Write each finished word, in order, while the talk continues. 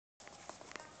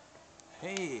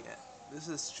Hey, this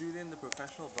is Julian the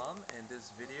Professional Bum. In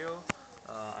this video,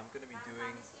 I'm going to be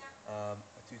doing a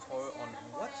tutorial on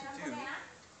what to do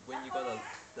when you got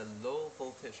the low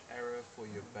voltage error for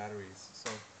your batteries. So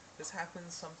this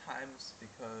happens sometimes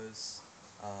because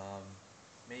um,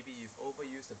 maybe you've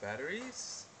overused the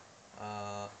batteries,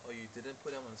 or you didn't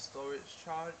put them on storage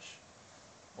charge,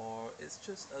 or it's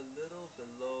just a little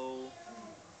below,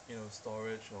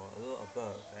 storage, or a little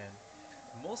above,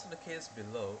 and most of the case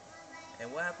below.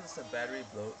 And what happens, the battery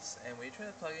bloats, and when you try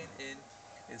to plug it in,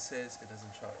 it says it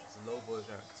doesn't charge. It's a low voltage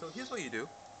error. So here's what you do.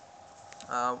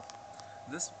 Uh,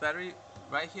 this battery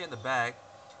right here in the bag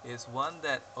is one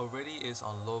that already is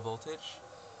on low voltage.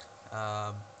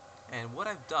 Um, and what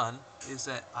I've done is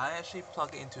that I actually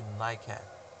plug it into NiCad.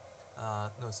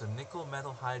 No, it's a nickel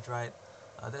metal hydride.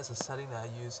 That's a setting that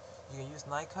I use. You can use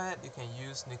NiCad, you can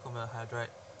use nickel metal hydride.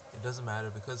 It doesn't matter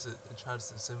because it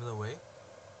charges a similar way.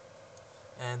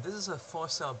 And this is a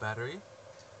 4-cell battery.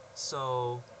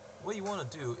 So what you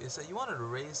want to do is that you want to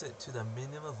raise it to the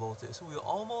minimum voltage. So we're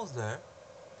almost there.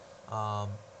 Um,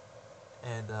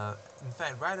 and in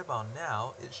fact, right about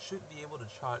now, it should be able to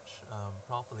charge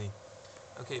properly.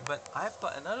 Okay, but I've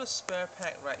got another spare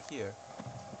pack right here.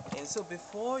 And so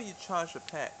before you charge the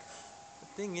pack, the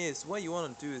thing is, what you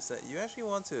want to do is that you actually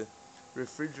want to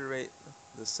refrigerate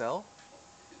the cell,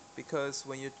 because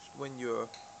when you're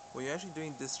actually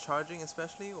doing discharging,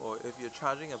 especially, or if you're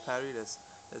charging a battery that's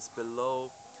below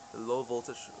the low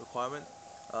voltage requirement,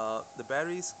 the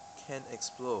batteries can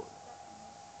explode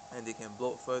and they can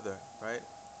blow further, right?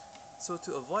 So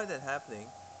to avoid that happening,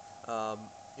 um,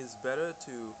 it's better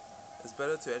to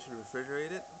actually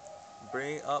refrigerate it,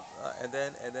 bring it up, and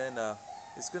then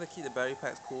it's gonna keep the battery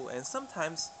packs cool. And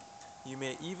sometimes you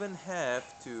may even have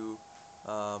to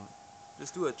um,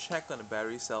 just do a check on the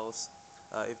battery cells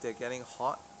if they're getting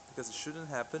hot, because it shouldn't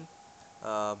happen.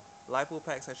 Uh, Lipo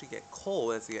packs actually get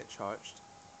cold as they get charged.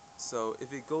 So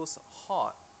if it goes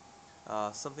hot,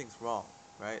 something's wrong,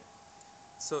 right?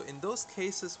 So in those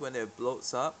cases when it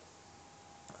bloats up,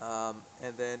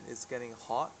 and then it's getting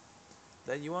hot,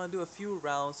 then you want to do a few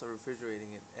rounds of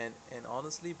refrigerating it. And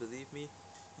honestly, believe me,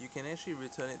 you can actually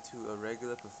return it to a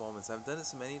regular performance. I've done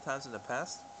this many times in the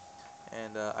past,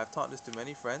 and I've taught this to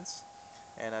many friends,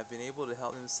 and I've been able to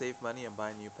help them save money and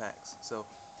buy new packs. So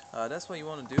that's what you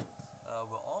want to do.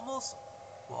 We're almost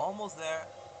there.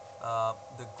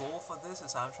 The goal for this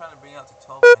is I'm trying to bring it up to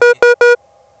 12.8,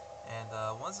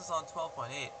 and once it's on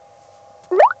 12.8,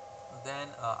 then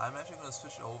I'm actually going to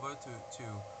switch over to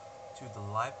the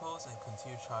lipos and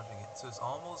continue charging it. So it's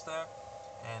almost there,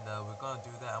 and we're going to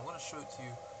do that. I'm going to show it to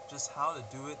you just how to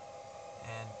do it.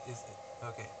 And is it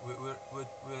okay?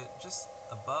 We're just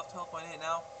above 12.8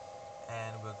 now,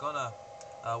 and we're gonna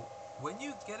when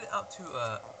you get it up to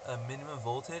a minimum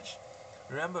voltage,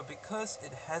 remember, because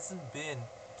it hasn't been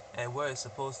at where it's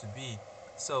supposed to be,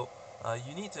 so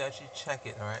you need to actually check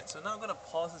it. Alright, so now I'm gonna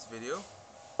pause this video.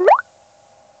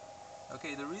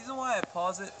 Okay, the reason why I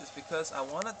pause it is because I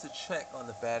wanted to check on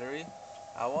the battery.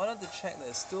 I wanted to check that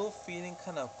it's still feeling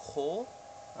kind of cold.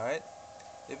 Alright,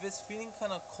 if it's feeling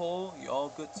kind of cold, you're all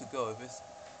good to go. If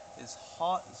it's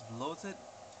hot, it's bloated,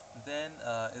 then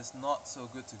it's not so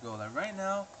good to go. Like right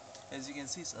now, as you can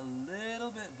see, it's a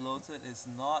little bit bloated. It's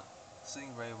not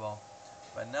sitting very well.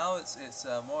 But now it's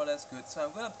more or less good. So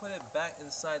I'm gonna put it back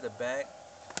inside the bag,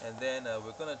 and then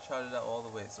we're gonna charge it out all the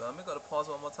way. So I'm gonna pause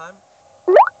one more time.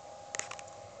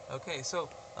 Okay, so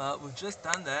we've just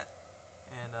done that,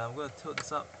 and I'm gonna tilt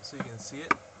this up so you can see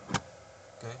it.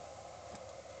 Okay.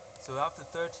 So we're up to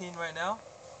 13 right now,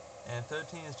 and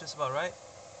 13 is just about right.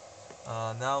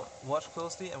 Now watch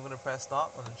closely. I'm going to press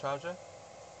stop on the charger.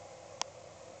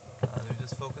 Let me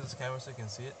just focus this camera so you can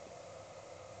see it.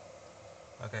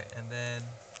 Okay, and then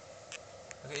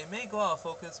it may go out of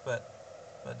focus, but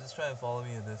just try and follow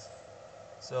me with this.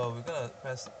 So we're gonna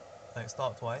press like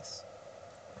stop twice.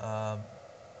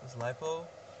 This lipo,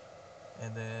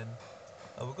 and then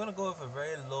we're gonna go with a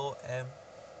very low amp.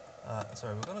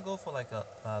 We're gonna go for like a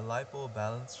lipo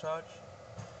balance charge,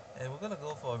 and we're gonna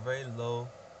go for a very low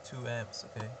 2 amps.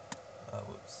 Okay.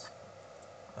 Whoops.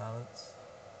 Balance.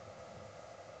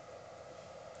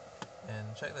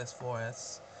 And check that's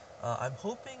 4S. I'm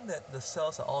hoping that the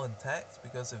cells are all intact,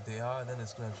 because if they are, then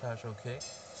it's going to charge okay.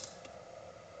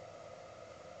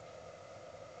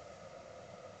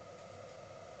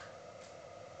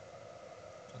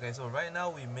 Okay, so right now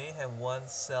we may have one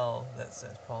cell that's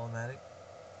problematic.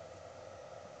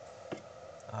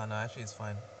 No, actually it's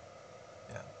fine.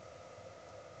 Yeah.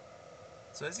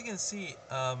 So as you can see,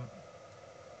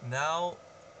 now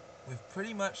we've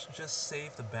pretty much just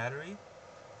saved the battery.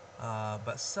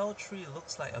 But cell 3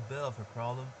 looks like a bit of a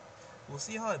problem. We'll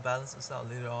see how it balances out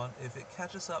later on. If it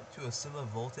catches up to a similar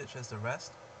voltage as the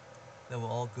rest, then we're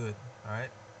all good.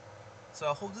 Alright? So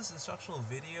I hope this instructional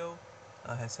video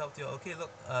has helped you. Okay,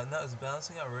 look, now it's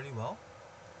balancing out really well.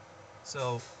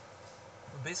 So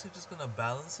we're basically just going to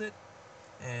balance it,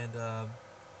 and we're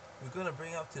going to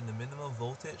bring up to the minimum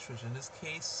voltage, which in this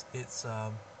case it's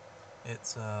what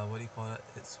do you call it?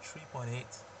 It's 3.8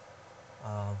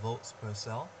 volts per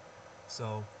cell.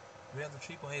 So we have the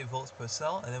 3.8 volts per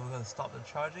cell, and then we're going to stop the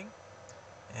charging,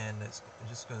 and we're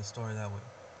just going to store it that way.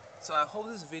 So I hope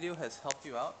this video has helped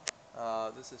you out.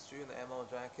 This is Drew, the ML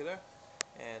Giant Killer,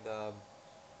 and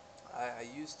I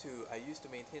used to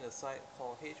maintain a site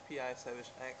called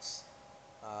HPI-X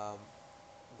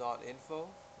 .info,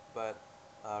 but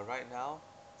right now,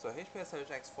 so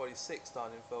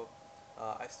HPI-X46.info,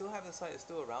 I still have the site, it's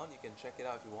still around, you can check it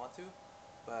out if you want to,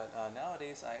 but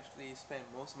nowadays I actually spend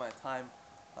most of my time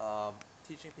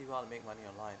teaching people how to make money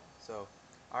online. So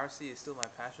RC is still my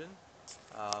passion,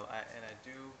 and I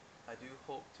do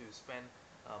hope to spend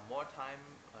more time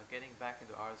getting back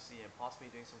into RC and possibly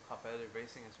doing some competitive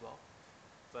racing as well.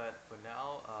 But for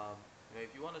now,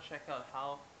 if you want to check out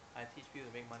how I teach people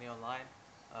to make money online,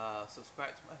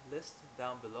 subscribe to my list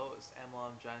down below. It's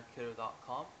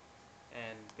mlmgiantkiller.com,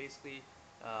 and basically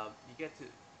you get to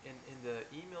in the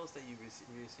emails that you're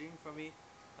receiving from me,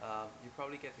 you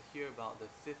probably get to hear about the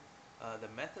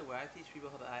method where I teach people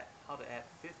how to add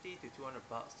 50 to 200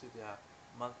 bucks to their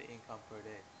monthly income per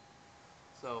day.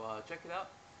 So check it out,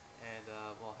 and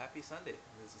well, happy Sunday.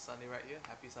 This is Sunday right here.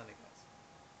 Happy Sunday, guys.